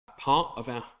part of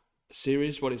our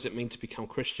series, What Does It Mean to Become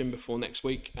Christian, before next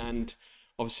week. And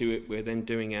obviously we're then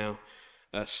doing our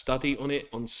study on it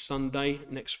on Sunday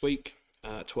next week,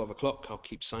 12 o'clock. I'll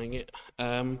keep saying it.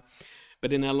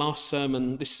 But in our last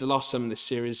sermon, this is the last sermon of this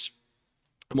series,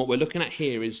 and what we're looking at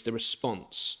here is the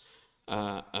response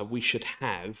we should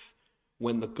have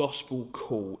when the gospel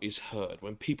call is heard.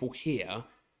 When people hear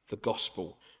the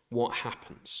gospel, what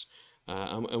happens?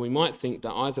 And we might think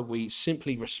that either we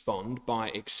simply respond by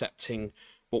accepting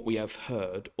what we have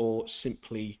heard or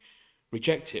simply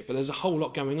reject it. But there's a whole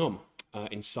lot going on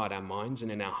inside our minds and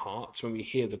in our hearts when we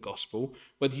hear the gospel.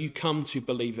 Whether you come to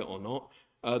believe it or not,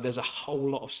 there's a whole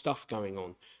lot of stuff going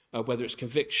on. Whether it's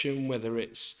conviction, whether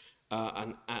it's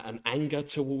an anger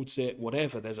towards it,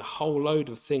 whatever. There's a whole load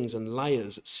of things and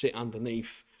layers that sit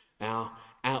underneath our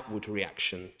outward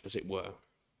reaction, as it were.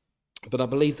 But I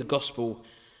believe the gospel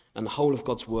and the whole of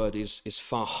God's word is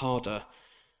far harder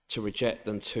to reject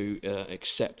than to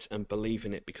accept and believe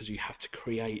in it, because you have to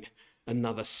create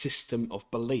another system of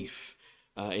belief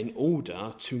in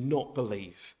order to not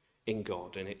believe in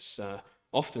God. And it's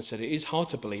often said it is hard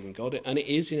to believe in God, and it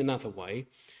is in another way.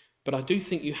 But I do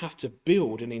think you have to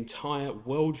build an entire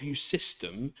worldview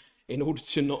system in order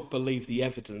to not believe the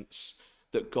evidence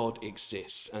that God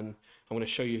exists. And I'm going to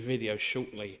show you a video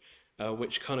shortly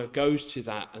which kind of goes to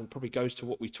that, and probably goes to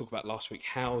what we talked about last week.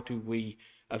 How do we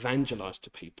evangelize to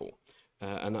people?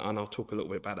 And I'll talk a little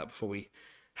bit about that before we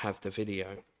have the video.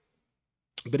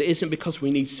 But it isn't because we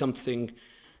need something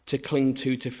to cling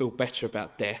to feel better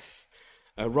about death.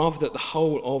 Rather that the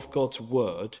whole of God's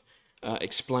word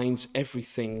explains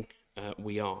everything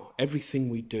we are, everything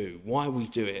we do, why we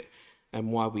do it,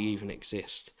 and why we even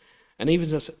exist. And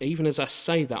even as I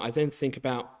say that, I then think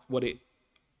about what it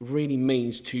really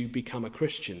means to become a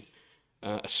Christian,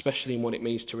 especially in what it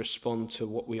means to respond to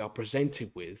what we are presented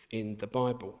with in the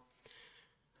Bible.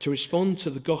 To respond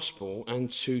to the gospel and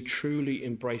to truly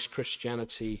embrace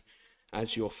Christianity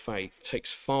as your faith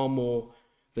takes far more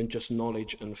than just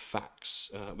knowledge and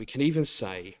facts. We can even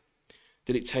say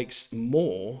that it takes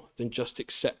more than just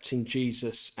accepting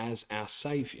Jesus as our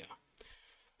Saviour.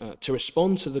 To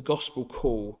respond to the gospel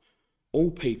call,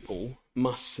 all people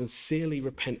must sincerely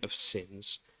repent of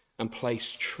sins and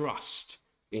place trust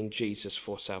in Jesus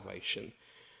for salvation.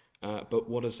 But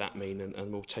what does that mean?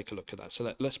 And we'll take a look at that.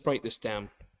 So let's break this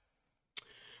down.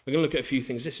 We're going to look at a few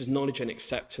things. This is knowledge and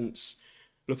acceptance.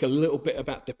 Look a little bit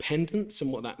about dependence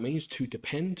and what that means, to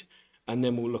depend. And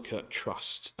then we'll look at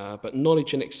trust. But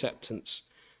knowledge and acceptance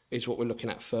is what we're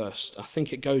looking at first. I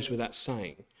think it goes without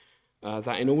saying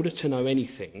that in order to know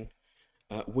anything,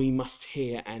 we must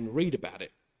hear and read about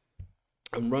it.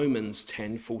 And Romans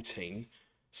 10:14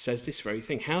 says this very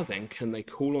thing. How then can they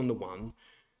call on the one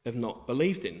they've not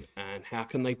believed in? And how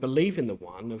can they believe in the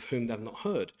one of whom they've not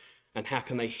heard? And how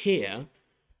can they hear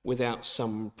without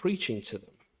some preaching to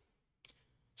them?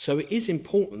 So it is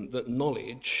important that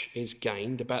knowledge is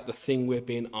gained about the thing we're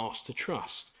being asked to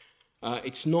trust.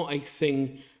 It's not a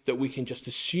thing that we can just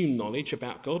assume knowledge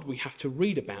about God. We have to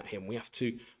read about him. We have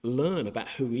to learn about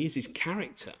who he is, his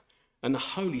character. And the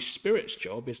Holy Spirit's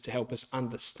job is to help us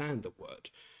understand the word.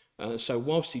 So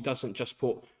whilst he doesn't just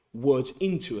put words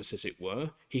into us, as it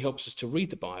were, he helps us to read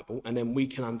the Bible, and then we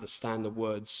can understand the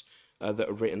words that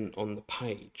are written on the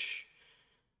page.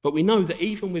 But we know that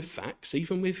even with facts,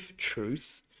 even with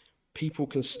truth, people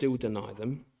can still deny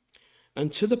them,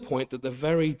 and to the point that the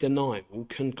very denial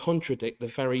can contradict the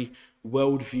very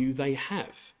worldview they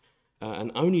have,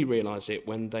 and only realise it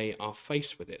when they are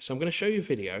faced with it. So I'm going to show you a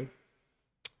video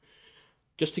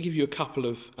just to give you a couple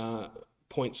of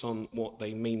points on what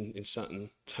they mean in certain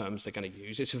terms they're going to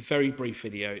use. It's a very brief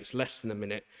video. It's less than a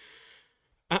minute.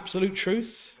 Absolute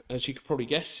truth, as you could probably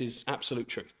guess, is absolute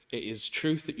truth. It is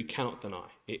truth that you cannot deny.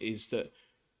 It is that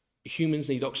humans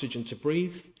need oxygen to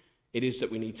breathe. It is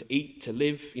that we need to eat to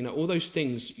live. You know, all those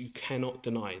things you cannot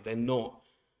deny. They're not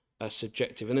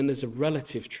subjective. And then there's a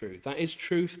relative truth. That is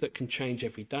truth that can change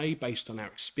every day based on our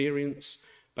experience,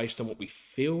 based on what we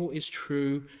feel is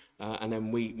true. And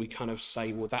then we kind of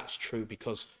say, well, that's true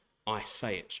because I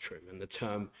say it's true. And the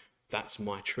term, that's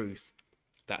my truth,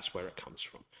 that's where it comes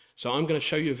from. So I'm going to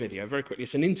show you a video very quickly.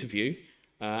 It's an interview,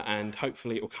 and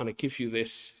hopefully it will kind of give you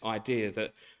this idea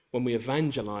that when we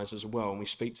evangelize as well, and we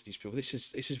speak to these people, this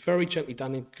is very gently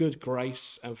done in good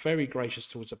grace and very gracious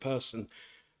towards a person,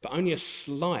 but only a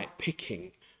slight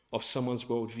picking of someone's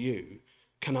worldview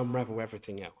can unravel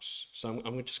everything else. So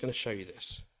I'm just going to show you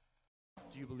this.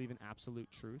 Do you believe in absolute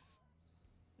truth?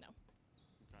 No.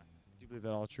 Okay. Do you believe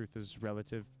that all truth is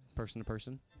relative, person to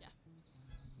person? Yeah.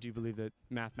 Do you believe that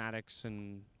mathematics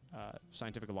and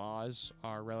scientific laws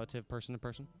are relative, person to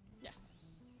person? Yes.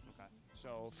 Okay.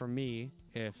 So for me,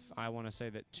 if I want to say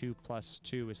that 2 plus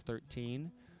 2 is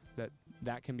 13,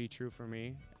 that can be true for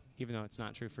me, even though it's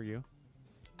not true for you.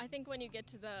 I think when you get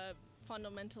to the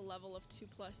fundamental level of 2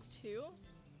 plus 2,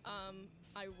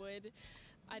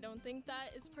 I don't think that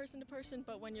is person to person,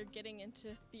 but when you're getting into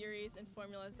theories and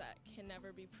formulas that can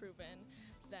never be proven,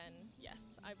 then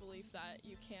yes, I believe that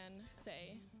you can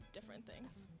say different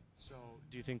things. So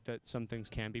do you think that some things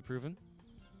can be proven?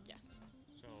 Yes.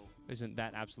 So isn't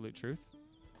that absolute truth?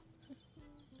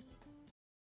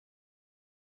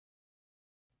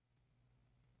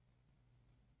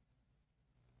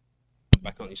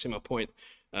 Back on, you see my point,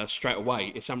 straight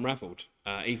away, it's unraveled.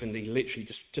 Even he literally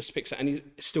just picks it, and he's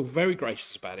still very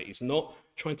gracious about it. He's not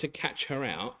trying to catch her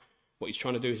out. What he's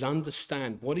trying to do is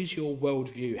understand, what is your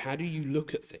worldview? How do you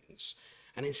look at things?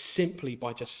 And it's simply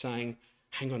by just saying,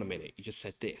 hang on a minute, you just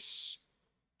said this.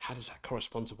 How does that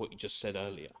correspond to what you just said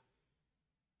earlier?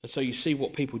 And so you see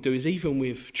what people do is, even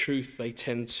with truth, they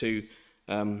tend to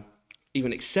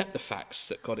even accept the facts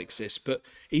that God exists, but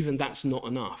even that's not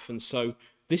enough. And so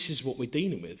this is what we're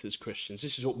dealing with as Christians.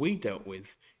 This is what we dealt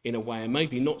with in a way, and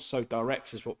maybe not so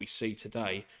direct as what we see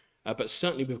today, but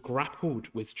certainly we've grappled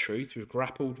with truth, we've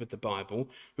grappled with the Bible,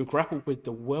 we've grappled with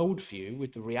the worldview,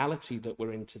 with the reality that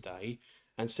we're in today,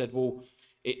 and said, well,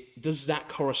 does that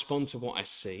correspond to what I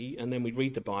see? And then we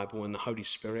read the Bible, and the Holy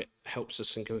Spirit helps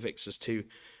us and convicts us to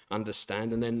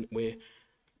understand, and then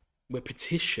we're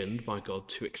petitioned by God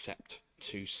to accept,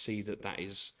 to see that that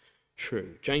is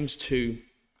true. James 2,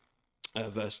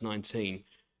 verse 19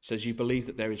 says, you believe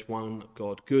that there is one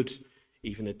God, good,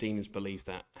 even the demons believe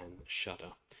that and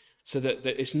shudder. So that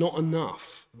it's not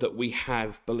enough that we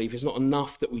have belief. It's not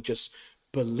enough that we just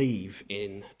believe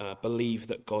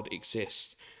that God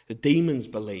exists. The demons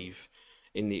believe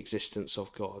in the existence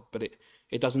of God, but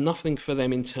it does nothing for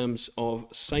them in terms of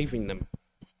saving them.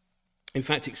 In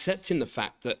fact, accepting the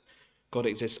fact that God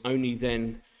exists only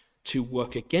then to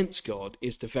work against God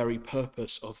is the very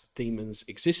purpose of the demons'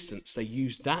 existence. They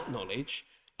use that knowledge,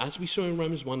 as we saw in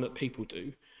Romans 1 that people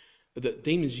do, that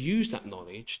demons use that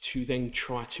knowledge to then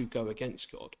try to go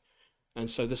against God. And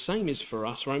so the same is for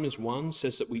us. Romans 1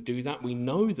 says that we do that. We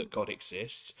know that God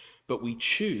exists, but we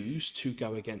choose to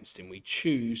go against him. We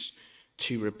choose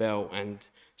to rebel and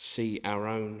see our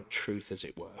own truth, as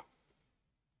it were.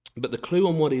 But the clue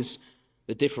on what is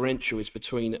the differential is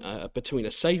between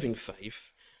a saving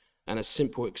faith and a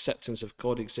simple acceptance of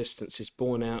God's existence is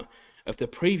born out of the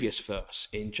previous verse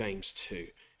in James 2,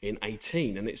 in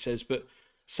 18. And it says, but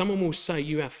someone will say,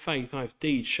 you have faith, I have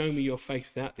deeds. Show me your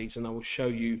faith without deeds, and I will show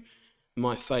you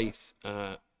my faith.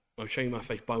 I'll show you my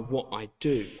faith by what I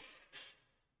do.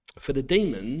 For the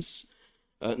demons,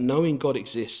 knowing God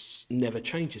exists never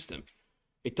changes them.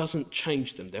 It doesn't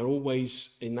change them. They're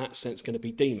always, in that sense, going to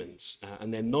be demons.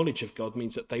 And their knowledge of God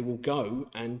means that they will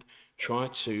go and try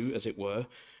to, as it were,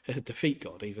 defeat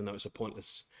God, even though it's a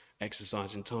pointless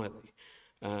exercise entirely.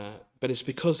 But it's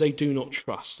because they do not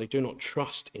trust. They do not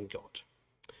trust in God.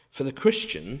 For the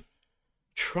Christian,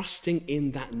 trusting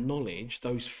in that knowledge,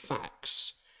 those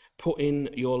facts,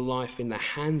 putting your life in the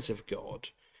hands of God,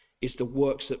 is the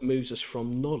works that moves us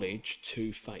from knowledge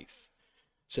to faith.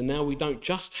 So now we don't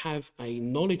just have a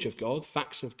knowledge of God,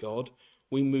 facts of God,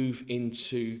 we move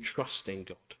into trusting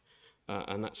God.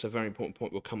 And that's a very important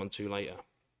point we'll come on to later.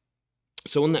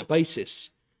 So on that basis,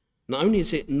 not only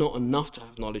is it not enough to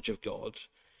have knowledge of God,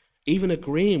 even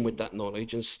agreeing with that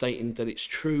knowledge and stating that it's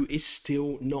true is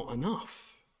still not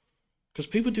enough. Because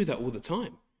people do that all the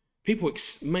time. People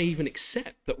may even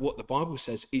accept that what the Bible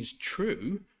says is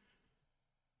true,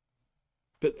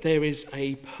 but there is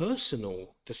a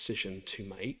personal decision to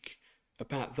make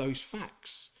about those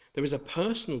facts. There is a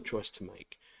personal choice to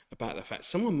make about the facts.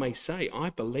 Someone may say, I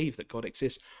believe that God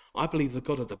exists. I believe the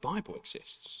God of the Bible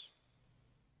exists.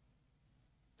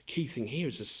 The key thing here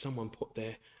is, does someone put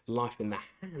their life in the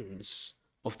hands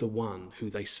of the one who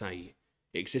they say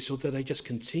exists, or do they just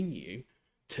continue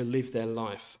to live their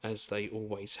life as they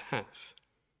always have?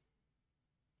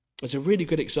 There's a really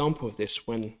good example of this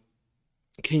when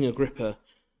King Agrippa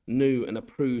knew and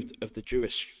approved of the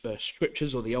Jewish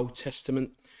scriptures, or the Old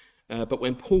Testament, but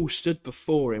when Paul stood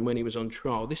before him when he was on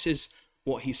trial, this is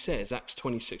what he says, Acts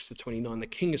 26-29. The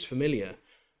king is familiar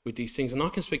with these things, and I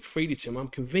can speak freely to him. I'm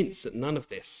convinced that none of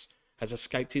this has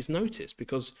escaped his notice,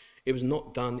 because it was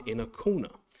not done in a corner.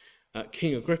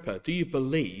 King Agrippa, do you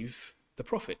believe the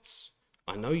prophets?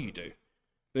 I know you do.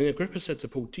 Then Agrippa said to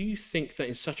Paul, do you think that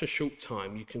in such a short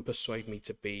time you can persuade me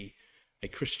to be a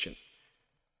Christian?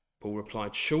 Paul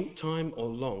replied, short time or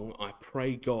long, I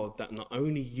pray God that not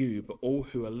only you, but all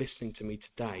who are listening to me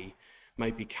today may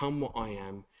become what I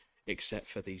am except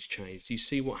for these chains. Do you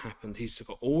see what happened? He's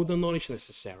got all the knowledge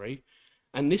necessary.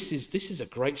 And this is a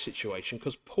great situation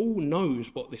because Paul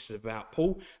knows what this is about.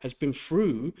 Paul has been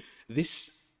through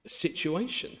this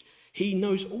situation. He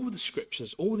knows all the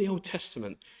scriptures, all the Old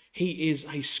Testament. He is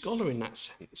a scholar in that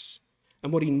sense.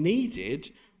 And what he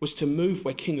needed was to move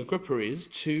where King Agrippa is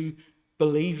to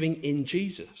believing in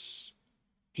Jesus.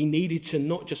 He needed to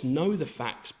not just know the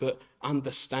facts, but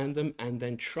understand them and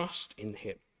then trust in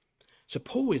him. So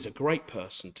Paul is a great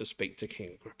person to speak to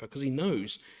King Agrippa because he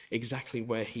knows exactly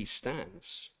where he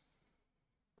stands.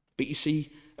 But you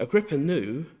see, Agrippa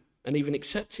knew and even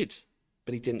accepted,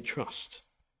 but he didn't trust.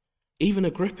 Even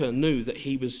Agrippa knew that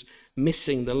he was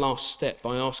missing the last step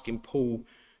by asking Paul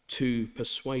to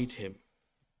persuade him.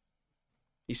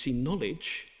 You see,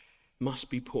 knowledge must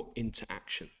be put into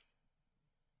action.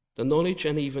 The knowledge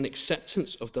and even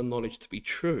acceptance of the knowledge to be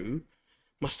true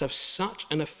must have such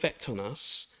an effect on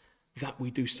us that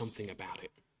we do something about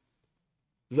it,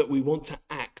 that we want to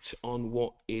act on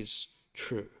what is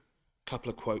true. A couple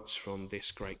of quotes from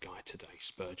this great guy today,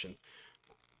 Spurgeon.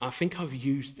 I think I've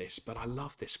used this, but I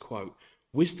love this quote.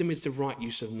 Wisdom is the right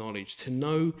use of knowledge. To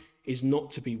know is not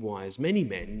to be wise. Many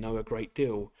men know a great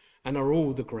deal and are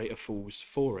all the greater fools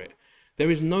for it.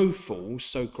 There is no fool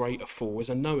so great a fool as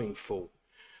a knowing fool.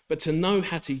 But to know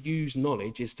how to use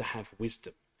knowledge is to have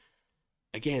wisdom.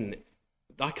 Again,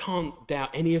 I can't doubt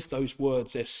any of those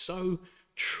words. They're so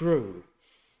true.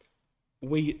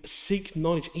 We seek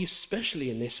knowledge, especially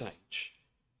in this age,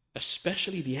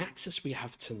 especially the access we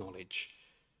have to knowledge.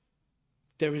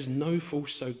 There is no fool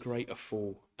so great a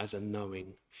fool as a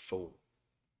knowing fool.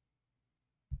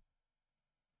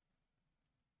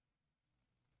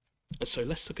 And so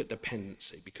let's look at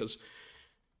dependency, because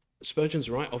Spurgeon's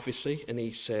right, obviously, and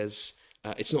he says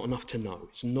it's not enough to know.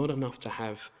 It's not enough to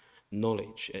have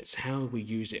knowledge. It's how we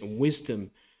use it, and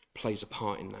wisdom plays a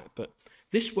part in that. But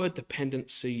this word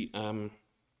dependency, and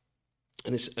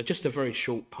it's just a very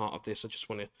short part of this.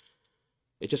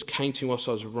 It just came to me whilst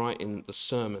I was writing the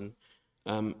sermon.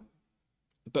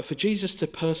 But for Jesus to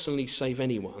personally save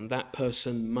anyone, that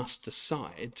person must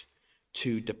decide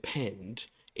to depend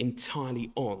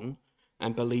entirely on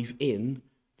and believe in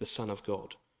the Son of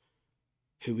God,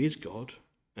 who is God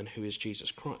and who is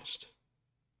Jesus Christ.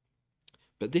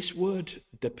 But this word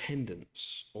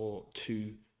dependence, or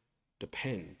to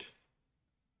depend,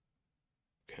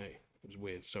 okay, it was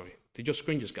weird, sorry. Did your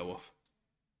screen just go off?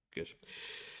 Good.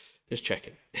 Just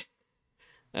checking.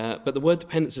 But the word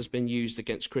dependence has been used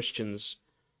against Christians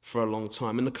for a long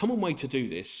time. And the common way to do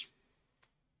this,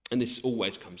 and this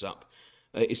always comes up,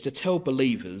 is to tell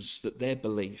believers that their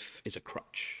belief is a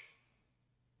crutch.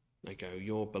 They go,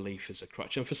 your belief is a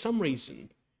crutch. And for some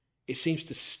reason, it seems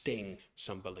to sting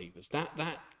some believers. That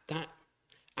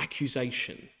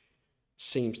accusation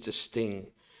seems to sting.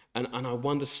 And I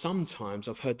wonder, sometimes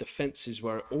I've heard defenses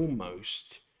where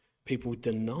almost people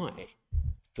deny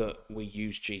that we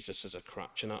use Jesus as a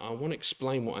crutch. And I want to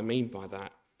explain what I mean by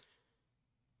that.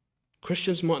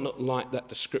 Christians might not like that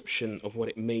description of what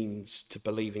it means to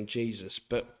believe in Jesus,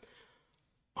 but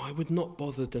I would not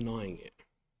bother denying it.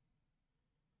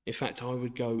 In fact, I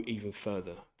would go even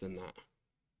further than that.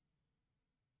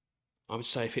 I would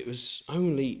say if it was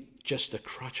only just a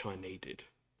crutch I needed,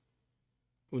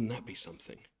 wouldn't that be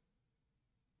something?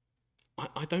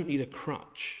 I don't need a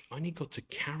crutch. I need God to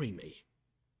carry me.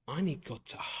 I need God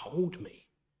to hold me.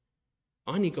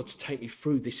 I need God to take me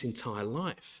through this entire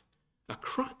life. A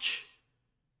crutch,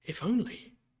 if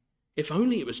only. If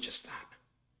only it was just that.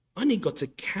 I need God to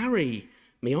carry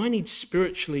me. I need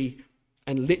spiritually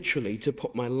and literally to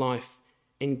put my life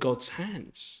in God's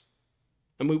hands.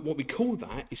 And what we call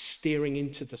that is steering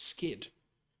into the skid.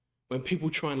 When people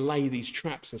try and lay these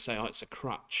traps and say, oh, it's a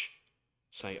crutch,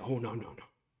 say, oh, no.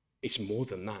 It's more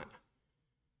than that.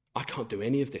 I can't do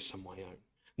any of this on my own.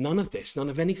 None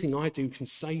of anything I do can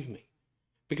save me.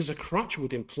 Because a crutch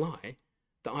would imply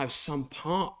that I have some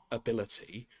part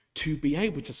ability to be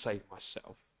able to save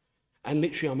myself. And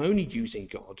literally, I'm only using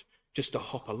God just to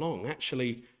hop along.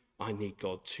 Actually, I need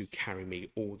God to carry me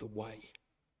all the way.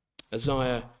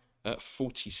 Isaiah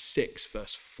 46,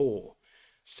 verse 4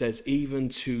 says, even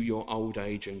to your old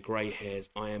age and grey hairs,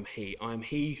 I am he. I am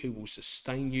he who will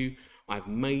sustain you. I have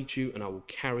made you and I will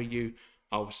carry you.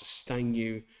 I will sustain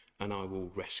you and I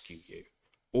will rescue you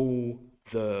all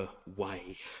the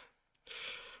way.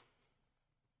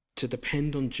 To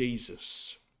depend on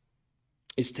Jesus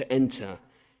is to enter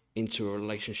into a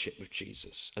relationship with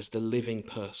Jesus as the living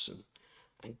person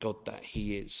and God that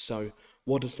he is. So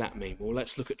what does that mean? Well,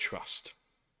 let's look at trust.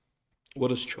 What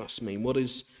does trust mean? What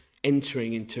does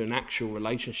entering into an actual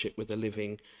relationship with the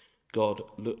living God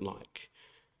look like?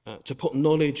 To put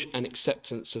knowledge and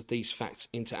acceptance of these facts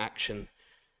into action,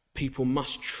 people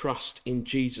must trust in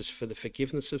Jesus for the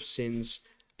forgiveness of sins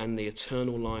and the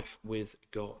eternal life with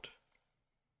God.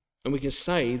 And we can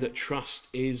say that trust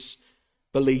is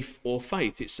belief or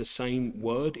faith. It's the same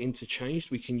word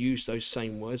interchanged. We can use those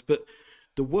same words, but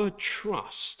the word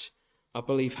trust, I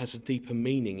believe, has a deeper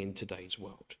meaning in today's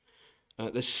world.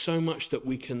 There's so much that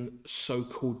we can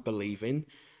so-called believe in,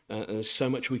 and there's so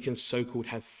much we can so-called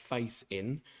have faith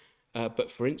in.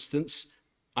 But for instance,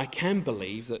 I can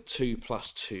believe that 2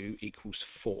 + 2 =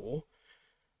 4,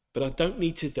 but I don't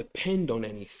need to depend on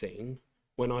anything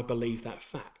when I believe that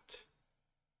fact.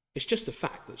 It's just a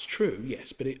fact that's true,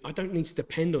 yes, but I don't need to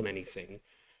depend on anything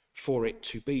for it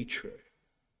to be true.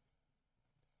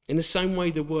 In the same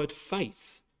way, the word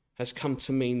faith has come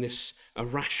to mean this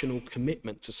irrational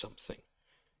commitment to something,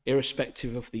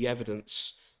 irrespective of the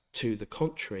evidence to the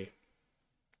contrary.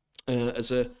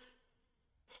 As a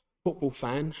football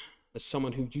fan, as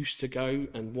someone who used to go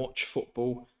and watch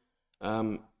football,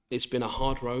 it's been a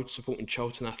hard road supporting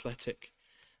Charlton Athletic.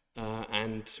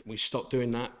 And we stopped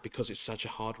doing that because it's such a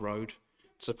hard road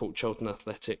to support Charlton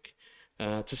Athletic.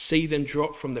 To see them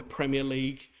drop from the Premier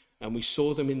League, and we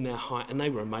saw them in their height, and they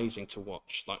were amazing to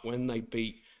watch. Like when they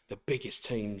beat the biggest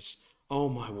teams, oh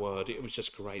my word, it was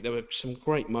just great. There were some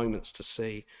great moments to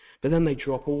see. But then they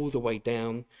drop all the way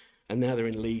down, and now they're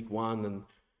in League One, and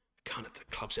kind of the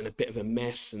club's in a bit of a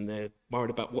mess, and they're worried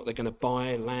about what they're going to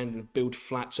buy, land and build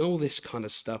flats, and all this kind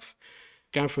of stuff.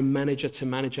 Going from manager to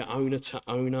manager, owner to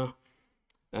owner,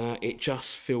 it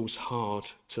just feels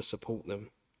hard to support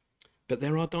them. But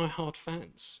there are die-hard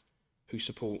fans who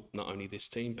support not only this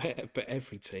team but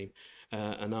every team,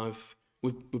 and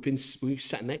we've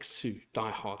sat next to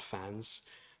die-hard fans,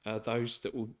 those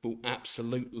that will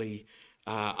absolutely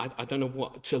I don't know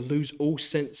what, to lose all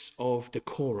sense of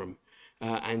decorum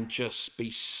and just be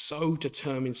so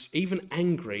determined, even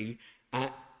angry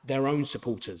at their own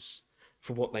supporters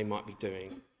for what they might be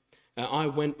doing. I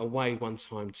went away one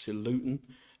time to Luton.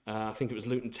 I think it was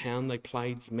Luton Town they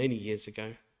played many years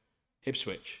ago.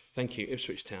 Ipswich, thank you,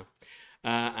 Ipswich Town.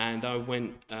 And I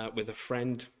went with a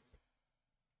friend,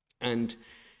 and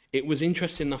it was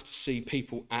interesting enough to see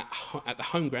people at the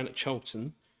home ground at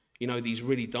Charlton, you know, these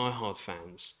really diehard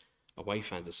fans. Away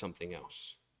fans are something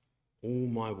else. Oh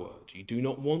my word, you do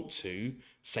not want to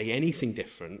say anything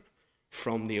different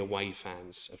from the away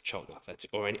fans of Charlton Athletic,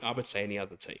 or I would say any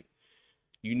other team.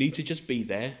 You need to just be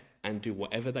there and do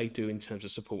whatever they do in terms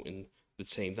of supporting the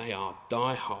team. They are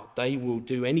diehard. They will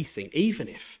do anything, even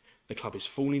if the club is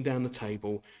falling down the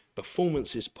table,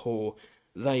 performance is poor,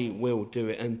 they will do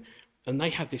it. And they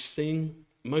have this thing,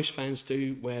 most fans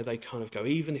do, where they kind of go,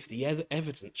 even if the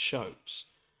evidence shows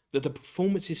that the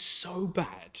performance is so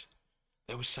bad,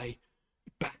 they will say,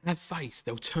 but have faith,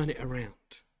 they'll turn it around.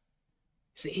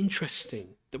 It's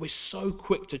interesting that we're so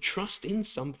quick to trust in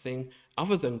something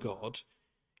other than God,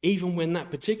 even when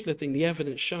that particular thing, the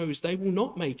evidence shows they will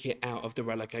not make it out of the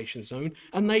relegation zone,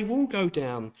 and they will go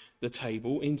down the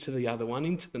table into the other one,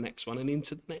 into the next one, and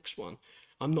into the next one.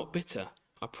 I'm not bitter,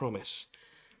 I promise.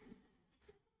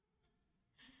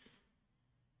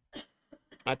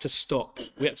 I had to stop.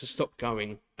 We had to stop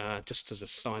going, just as a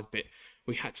side bit.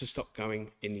 We had to stop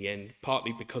going in the end,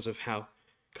 partly because of how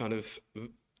kind of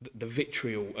the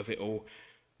vitriol of it all,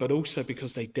 but also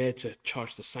because they dared to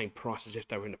charge the same price as if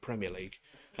they were in the Premier League,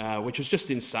 which was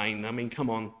just insane. I mean, come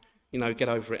on, you know, get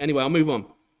over it. Anyway, I'll move on.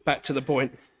 Back to the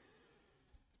point.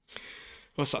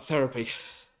 Well, it's like therapy,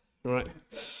 all right?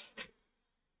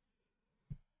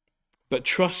 But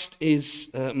trust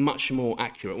is much more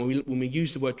accurate. When we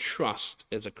use the word trust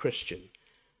as a Christian,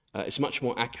 it's much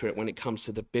more accurate when it comes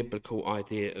to the biblical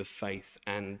idea of faith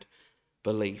and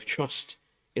belief. Trust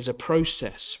is a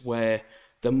process where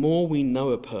the more we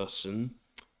know a person,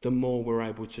 the more we're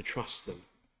able to trust them.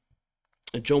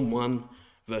 And John 1,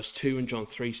 verse 2 and John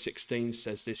 3:16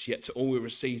 says this, yet to all who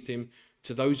received him,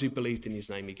 to those who believed in his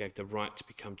name, he gave the right to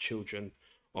become children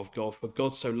of God. For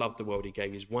God so loved the world, he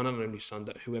gave his one and only Son,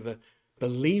 that whoever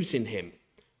believes in him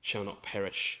shall not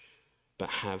perish, but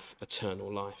have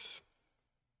eternal life.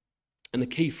 And the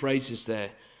key phrases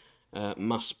there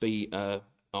must be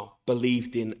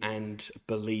believed in and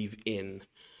believe in.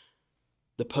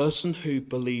 The person who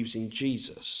believes in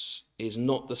Jesus is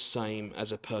not the same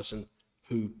as a person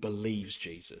who believes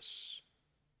Jesus.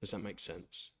 Does that make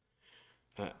sense?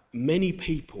 Many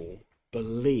people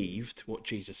believed what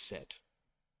Jesus said.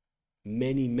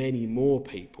 Many, many more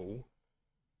people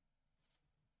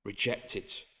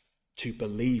rejected to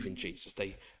believe in Jesus.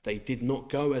 They did not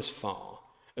go as far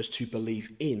as to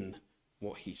believe in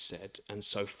what he said, and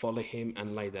so follow him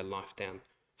and lay their life down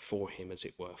for him, as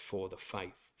it were, for the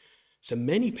faith. So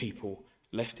many people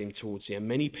left him towards the end.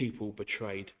 Many people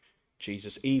betrayed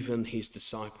Jesus, even his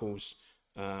disciples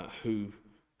who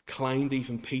claimed,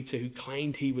 even Peter, who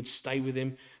claimed he would stay with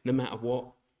him no matter what.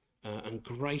 And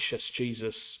gracious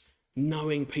Jesus,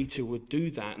 knowing Peter would do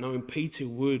that, knowing Peter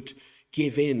would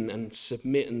give in and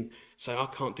submit and say, I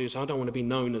can't do this, I don't want to be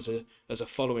known as a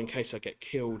follower in case I get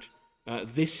killed.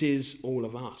 This is all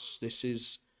of us. This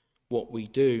is what we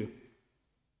do.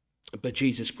 But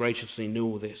Jesus graciously knew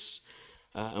all this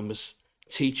and was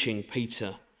teaching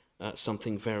Peter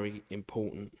something very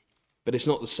important. But it's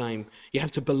not the same. You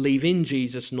have to believe in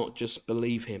Jesus, not just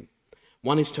believe him.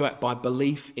 One is to act by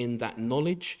belief in that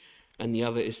knowledge, and the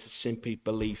other is to simply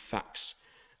believe facts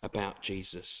about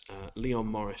Jesus. Leon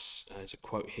Morris has a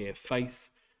quote here: faith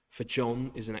for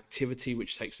John is an activity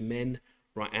which takes men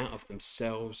right out of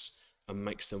themselves and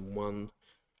makes them one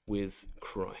with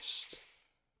Christ.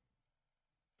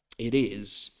 It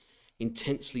is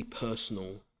intensely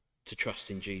personal to trust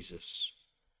in Jesus.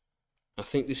 I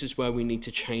think this is where we need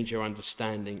to change our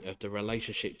understanding of the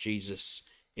relationship Jesus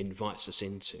invites us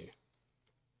into.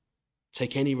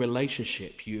 Take any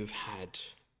relationship you have had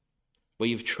where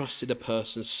you've trusted a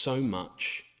person so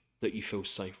much that you feel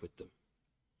safe with them.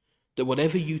 That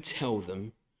whatever you tell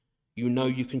them, you know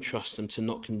you can trust them to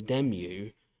not condemn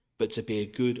you, but to be a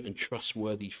good and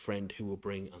trustworthy friend who will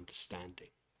bring understanding.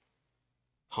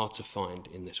 Hard to find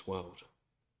in this world.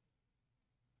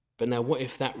 But now what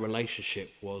if that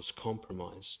relationship was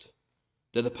compromised?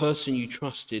 That the person you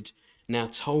trusted now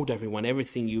told everyone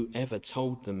everything you ever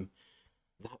told them?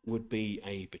 That would be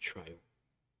a betrayal.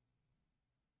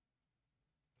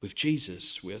 With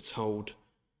Jesus, we are told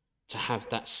to have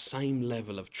that same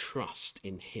level of trust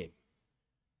in him.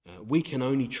 We can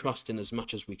only trust in as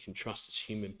much as we can trust as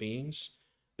human beings,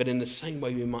 but in the same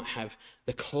way we might have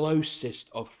the closest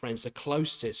of friends, the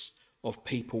closest of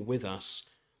people with us,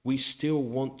 we still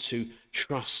want to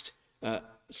trust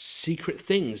secret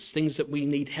things that we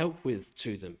need help with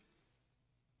to them.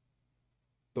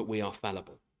 But we are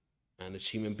fallible. And as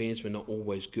human beings, we're not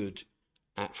always good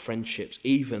at friendships,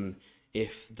 even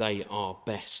if they are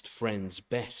best friends,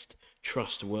 best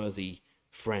trustworthy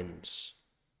friends.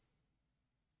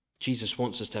 Jesus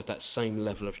wants us to have that same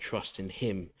level of trust in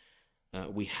him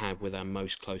we have with our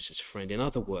most closest friend. In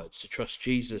other words, to trust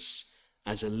Jesus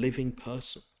as a living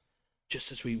person,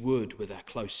 just as we would with our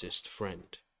closest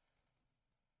friend.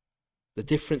 The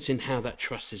difference in how that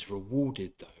trust is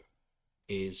rewarded, though,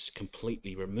 is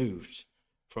completely removed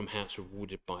from how it's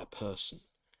rewarded by a person,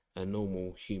 a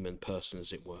normal human person,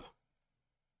 as it were.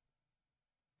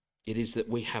 It is that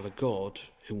we have a God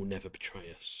who will never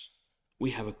betray us.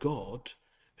 We have a God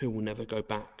who will never go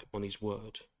back on his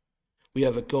word. We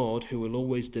have a God who will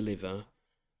always deliver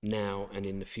now and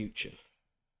in the future.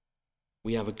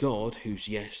 We have a God whose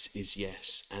yes is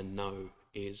yes and no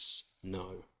is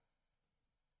no.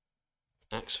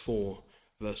 Acts 4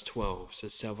 verse 12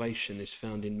 says, salvation is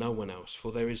found in no one else,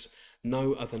 for there is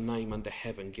no other name under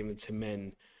heaven given to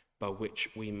men by which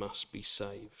we must be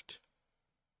saved.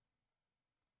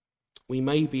 We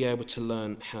may be able to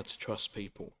learn how to trust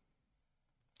people,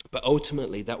 but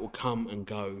ultimately that will come and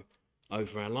go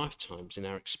over our lifetimes in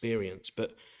our experience.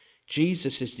 But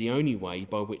Jesus is the only way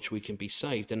by which we can be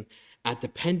saved, and our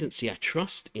dependency, our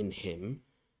trust in him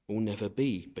will never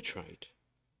be betrayed.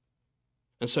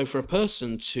 And so for a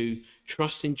person to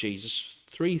trust in Jesus,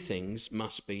 three things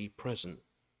must be present: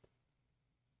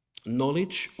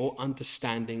 knowledge or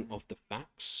understanding of the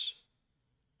facts,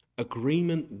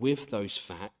 agreement with those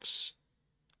facts,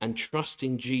 and trust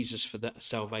in Jesus for that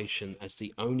salvation as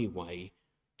the only way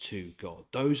to God.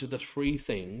 Those are the three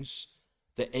things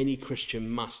that any Christian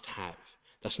must have.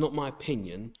 That's not my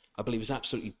opinion. I believe it's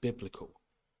absolutely biblical.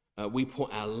 We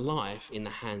put our life in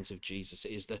the hands of Jesus.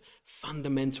 It is the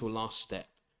fundamental last step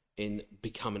in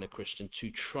becoming a Christian, to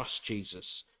trust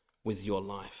Jesus with your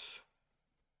life.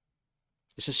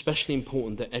 It's especially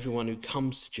important that everyone who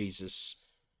comes to Jesus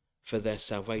for their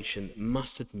salvation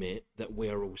must admit that we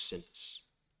are all sinners.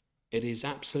 It is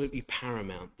absolutely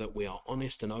paramount that we are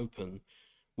honest and open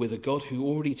with a God who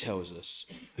already tells us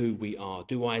who we are.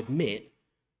 Do I admit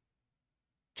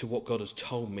to what God has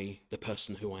told me, the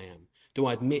person who I am? Do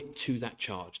I admit to that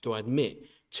charge? Do I admit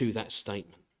to that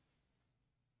statement?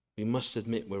 We must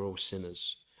admit we're all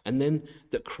sinners. And then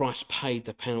that Christ paid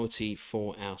the penalty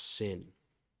for our sin.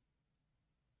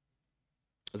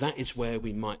 That is where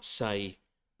we might say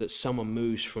that someone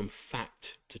moves from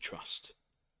fact to trust.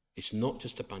 It's not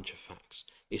just a bunch of facts.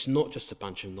 It's not just a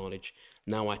bunch of knowledge.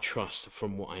 Now I trust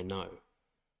from what I know.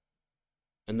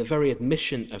 And the very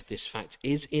admission of this fact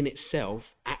is in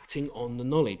itself acting on the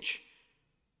knowledge.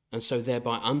 And so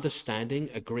thereby understanding,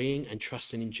 agreeing, and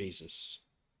trusting in Jesus.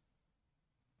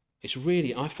 It's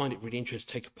really, I find it really interesting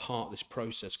to take apart this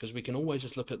process, because we can always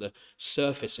just look at the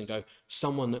surface and go,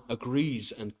 someone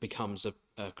agrees and becomes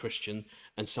a Christian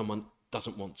and someone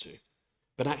doesn't want to.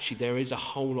 But actually there is a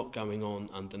whole lot going on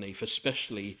underneath,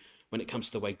 especially when it comes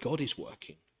to the way God is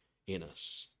working in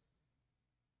us.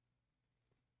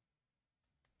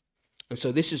 And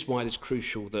so this is why it's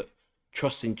crucial that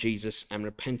trust in Jesus and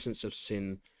repentance of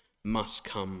sin must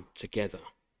come together.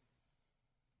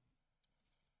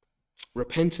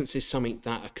 Repentance is something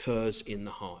that occurs in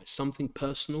the heart. It's something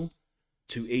personal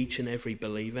to each and every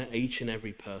believer, each and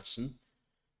every person.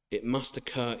 It must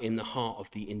occur in the heart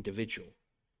of the individual.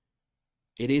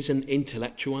 It is an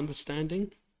intellectual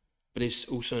understanding, but it's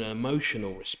also an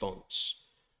emotional response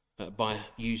by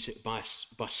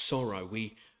sorrow.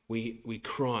 We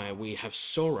cry, we have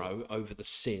sorrow over the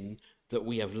sin that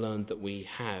we have learned that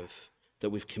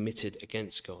we've committed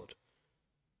against God.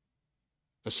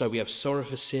 And so we have sorrow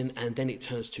for sin, and then it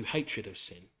turns to hatred of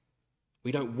sin.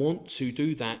 We don't want to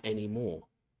do that anymore.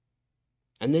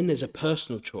 And then there's a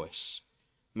personal choice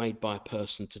made by a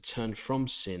person to turn from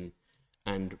sin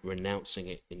and renouncing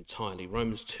it entirely.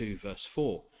 Romans 2 verse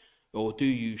 4. Or do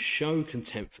you show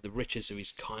contempt for the riches of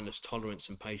his kindness, tolerance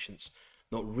and patience,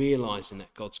 not realizing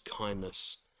that God's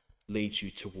kindness leads you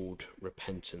toward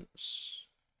repentance?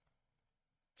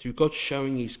 Through God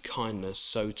showing his kindness,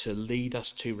 so to lead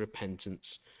us to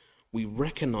repentance, we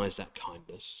recognize that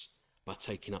kindness by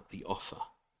taking up the offer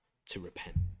to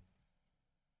repent.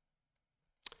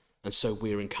 And so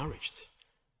we're encouraged.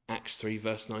 Acts 3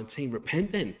 verse 19,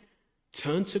 repent then,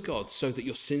 turn to God so that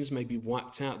your sins may be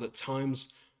wiped out, that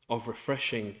times of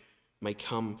refreshing may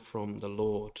come from the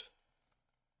Lord.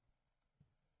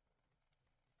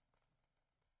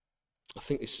 I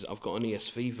think I've got an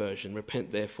ESV version.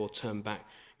 Repent therefore, turn back,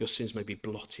 your sins may be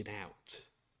blotted out.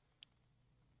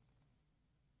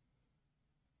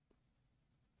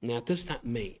 Now, does that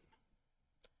mean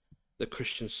that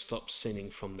Christians stop sinning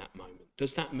from that moment?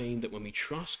 Does that mean that when we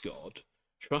trust God,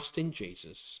 trust in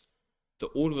Jesus, that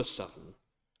all of a sudden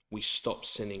we stop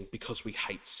sinning because we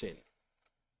hate sin?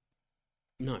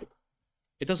 No,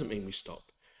 it doesn't mean we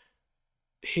stop.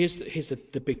 Here's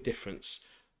the big difference.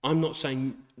 I'm not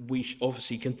saying we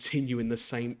obviously continue in the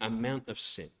same amount of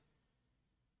sin,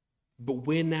 but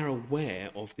we're now aware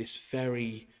of this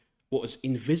what is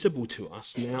invisible to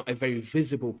us now, a very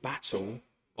visible battle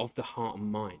of the heart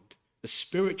and mind, the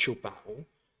spiritual battle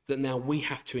that now we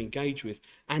have to engage with.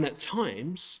 And at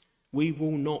times, we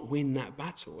will not win that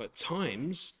battle. At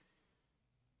times,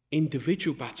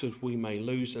 individual battles we may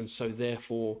lose, and so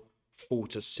therefore fall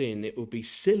to sin. It would be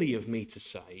silly of me to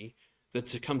say that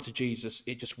to come to Jesus,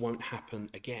 it just won't happen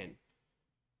again.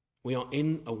 We are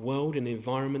in a world, an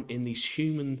environment, in these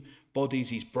human bodies,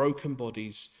 these broken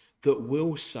bodies, that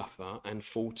will suffer and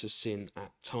fall to sin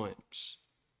at times.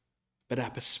 But our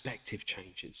perspective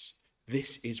changes.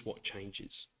 This is what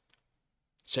changes.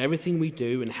 So everything we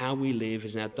do and how we live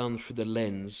is now done through the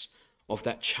lens of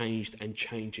that changed and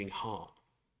changing heart.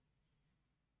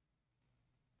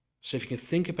 So if you can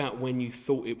think about when you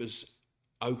thought it was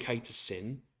okay to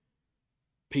sin,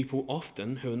 people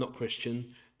often who are not Christian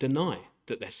deny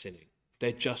that they're sinning.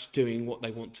 They're just doing what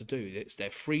they want to do. It's their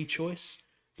free choice,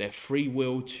 their free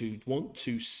will to want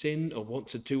to sin or want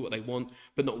to do what they want,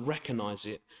 but not recognize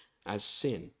it as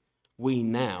sin. We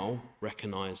now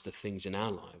recognize the things in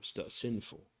our lives that are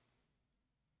sinful.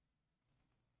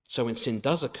 So when sin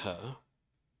does occur,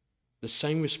 the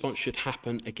same response should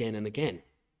happen again and again.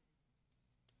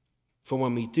 For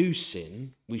when we do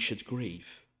sin, we should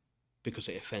grieve because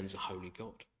it offends a holy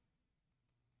God.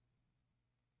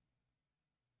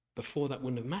 Before, that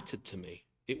wouldn't have mattered to me.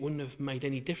 It wouldn't have made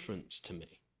any difference to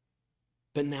me.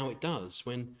 But now it does,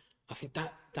 when I think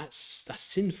that's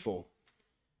sinful.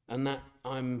 And that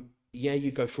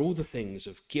you go through all the things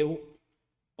of guilt,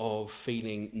 of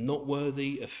feeling not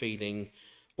worthy, of feeling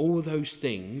all those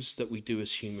things that we do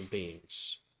as human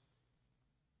beings.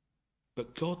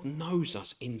 But God knows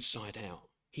us inside out.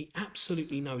 He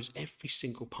absolutely knows every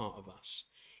single part of us.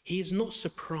 He is not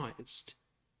surprised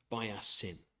by our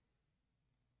sin.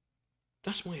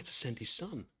 That's why he had to send his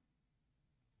son.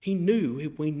 He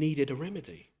knew we needed a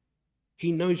remedy.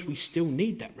 He knows we still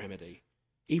need that remedy.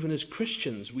 Even as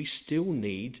Christians, we still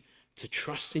need to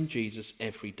trust in Jesus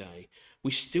every day.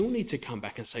 We still need to come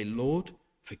back and say, Lord,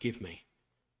 forgive me.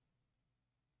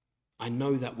 I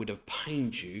know that would have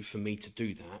pained you for me to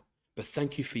do that, but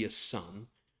thank you for your son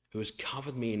who has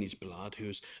covered me in his blood, who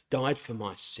has died for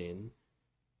my sin.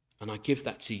 And I give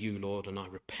that to you, Lord, and I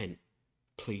repent.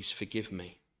 Please forgive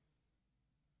me.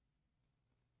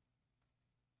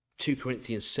 2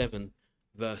 Corinthians 7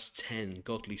 verse 10,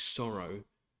 godly sorrow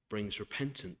brings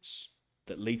repentance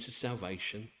that leads to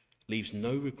salvation, leaves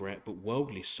no regret, but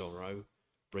worldly sorrow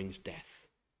brings death.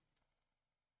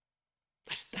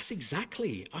 That's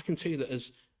exactly, I can tell you that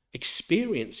as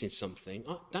experiencing something,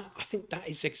 I think that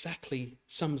is exactly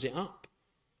sums it up.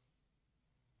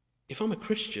 If I'm a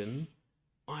Christian,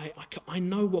 I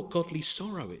know what godly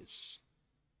sorrow is.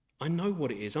 I know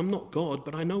what it is. I'm not God,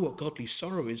 but I know what godly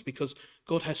sorrow is because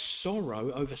God has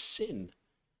sorrow over sin.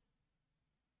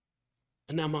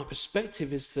 And now my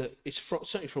perspective is that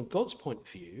certainly from God's point of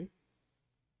view,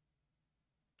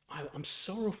 I'm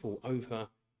sorrowful over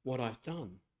what I've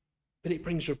done. But it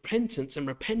brings repentance, and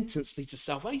repentance leads to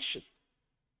salvation.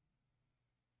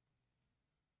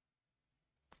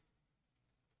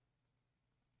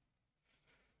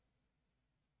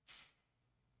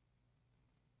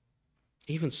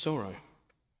 Even sorrow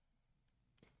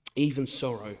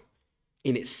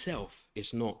in itself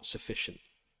is not sufficient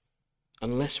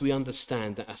unless we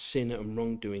understand that our sin and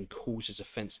wrongdoing causes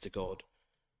offense to God,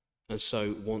 and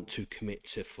so want to commit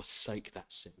to forsake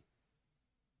that sin.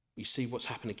 You see what's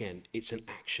happened again? It's an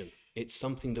action. It's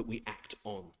something that we act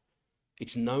on.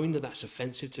 It's knowing that that's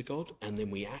offensive to God, and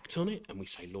then we act on it and we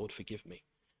say, Lord, forgive me.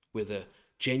 With a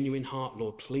genuine heart,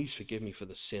 Lord, please forgive me for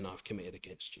the sin I've committed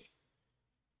against you.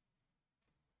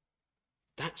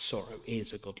 That sorrow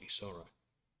is a godly sorrow.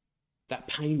 That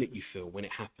pain that you feel when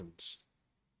it happens,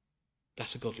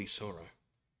 that's a godly sorrow.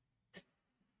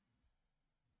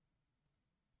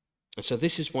 And so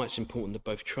this is why it's important that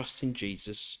both trust in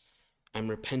Jesus and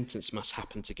repentance must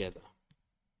happen together.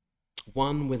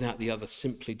 One without the other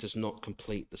simply does not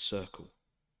complete the circle.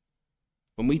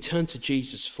 When we turn to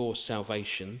Jesus for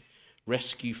salvation,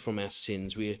 rescue from our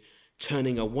sins, we're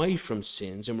turning away from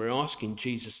sins and we're asking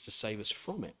Jesus to save us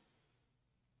from it.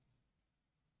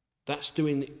 That's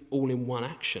doing it all in one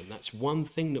action. That's one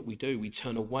thing that we do. We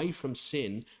turn away from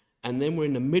sin, and then we're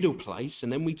in the middle place,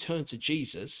 and then we turn to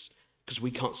Jesus because we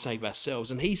can't save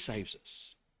ourselves, and he saves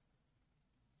us.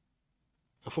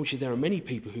 Unfortunately, there are many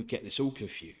people who get this all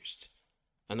confused,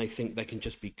 and they think they can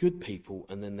just be good people,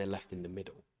 and then they're left in the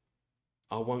middle.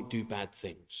 I won't do bad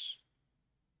things.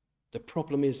 The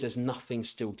problem is there's nothing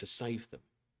still to save them,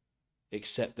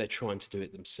 except they're trying to do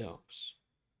it themselves.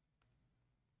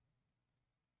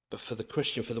 But for the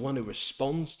Christian, for the one who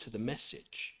responds to the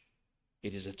message,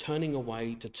 it is a turning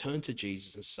away to turn to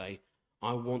Jesus and say,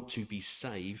 I want to be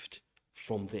saved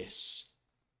from this.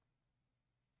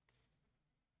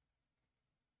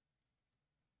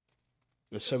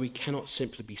 And so we cannot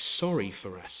simply be sorry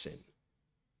for our sin,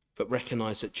 but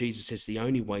recognize that Jesus is the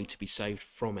only way to be saved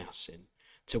from our sin,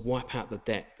 to wipe out the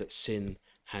debt that sin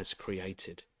has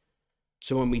created.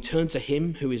 So when we turn to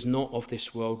him who is not of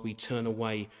this world, we turn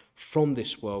away from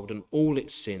this world and all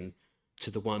its sin to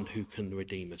the one who can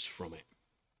redeem us from it.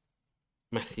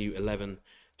 Matthew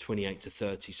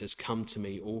 11:28-30 says, Come to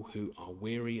me, all who are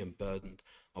weary and burdened,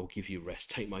 I will give you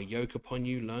rest. Take my yoke upon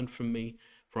you, learn from me,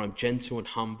 for I am gentle and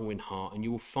humble in heart, and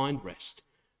you will find rest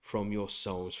from your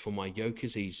souls. For my yoke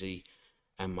is easy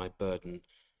and my burden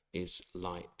is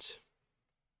light.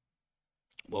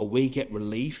 While we get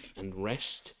relief and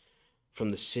rest from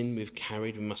the sin we've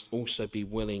carried, we must also be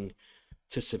willing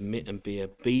to submit and be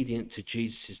obedient to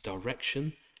Jesus'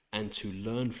 direction and to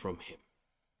learn from him.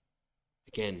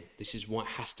 Again, this is what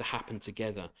has to happen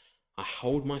together. I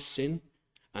hold my sin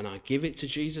and I give it to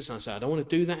Jesus. And I say, I don't want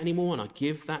to do that anymore. And I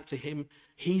give that to him.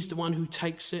 He's the one who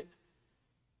takes it.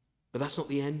 But that's not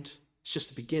the end. It's just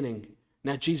the beginning.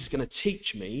 Now Jesus is going to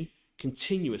teach me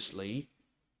continuously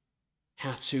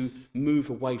how to move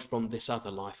away from this other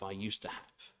life I used to have.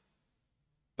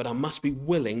 But I must be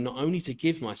willing not only to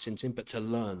give my sin to him, but to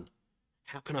learn.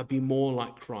 How can I be more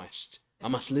like Christ? I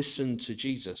must listen to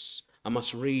Jesus. I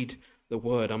must read the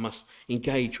word. I must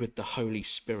engage with the Holy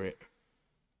Spirit.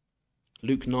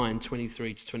 Luke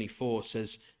 9:23-24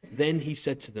 says, Then he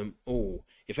said to them all,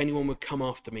 if anyone would come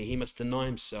after me, he must deny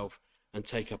himself and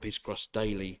take up his cross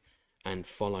daily and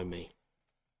follow me.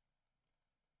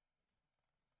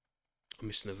 I'm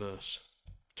missing a verse.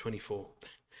 24.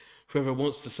 Whoever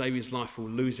wants to save his life will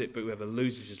lose it, but whoever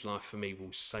loses his life for me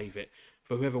will save it.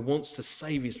 For whoever wants to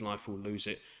save his life will lose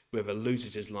it. Whoever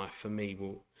loses his life for me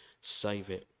will save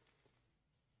it.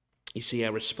 You see,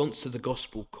 our response to the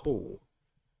gospel call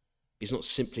is not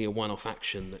simply a one-off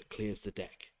action that clears the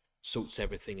deck, sorts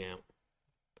everything out.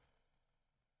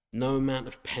 No amount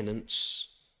of penance,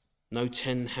 no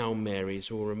 10 Hail Marys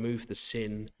will remove the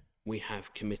sin we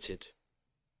have committed.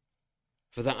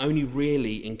 For that only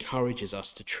really encourages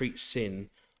us to treat sin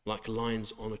like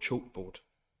lines on a chalkboard.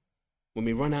 When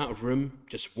we run out of room,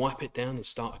 just wipe it down and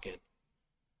start again.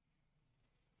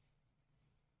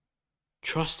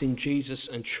 Trust in Jesus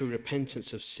and true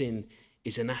repentance of sin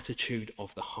is an attitude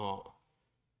of the heart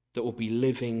that we'll be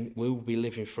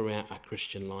living throughout our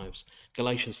Christian lives.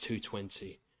 Galatians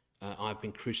 2:20, I've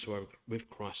been crucified with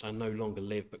Christ. I no longer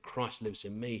live, but Christ lives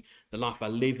in me. The life I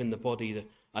live in the body, that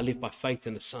I live by faith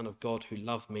in the Son of God who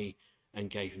loved me and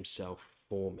gave himself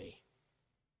for me.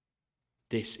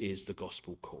 This is the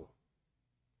gospel call.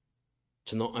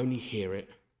 To not only hear it,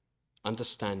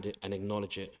 understand it and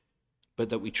acknowledge it, but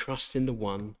that we trust in the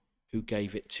one who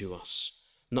gave it to us,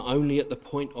 not only at the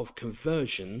point of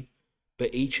conversion,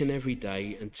 but each and every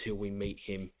day until we meet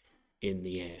him in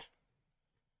the air.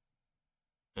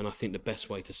 And I think the best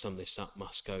way to sum this up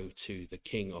must go to the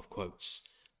king of quotes,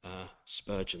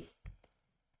 Spurgeon.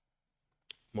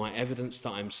 My evidence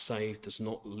that I'm saved does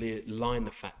not lie in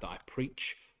the fact that I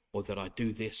preach or that I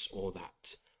do this or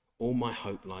that. All my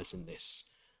hope lies in this,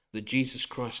 that Jesus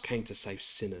Christ came to save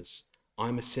sinners.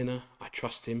 I'm a sinner, I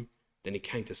trust him, then he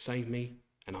came to save me,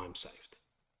 and I'm saved.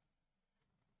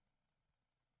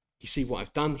 You see, what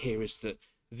I've done here is that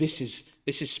this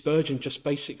is Spurgeon just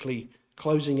basically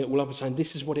closing it all up and saying,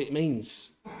 this is what it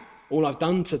means. All I've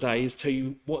done today is tell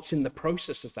you what's in the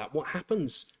process of that, what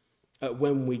happens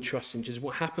when we trust in Jesus,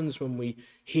 what happens when we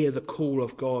hear the call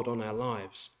of God on our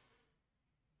lives.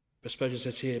 But Spurgeon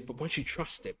says here, but once you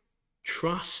trust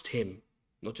him,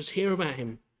 not just hear about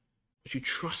him, but you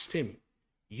trust him,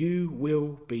 you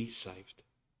will be saved.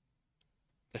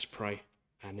 Let's pray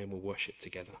and then we'll worship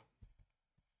together.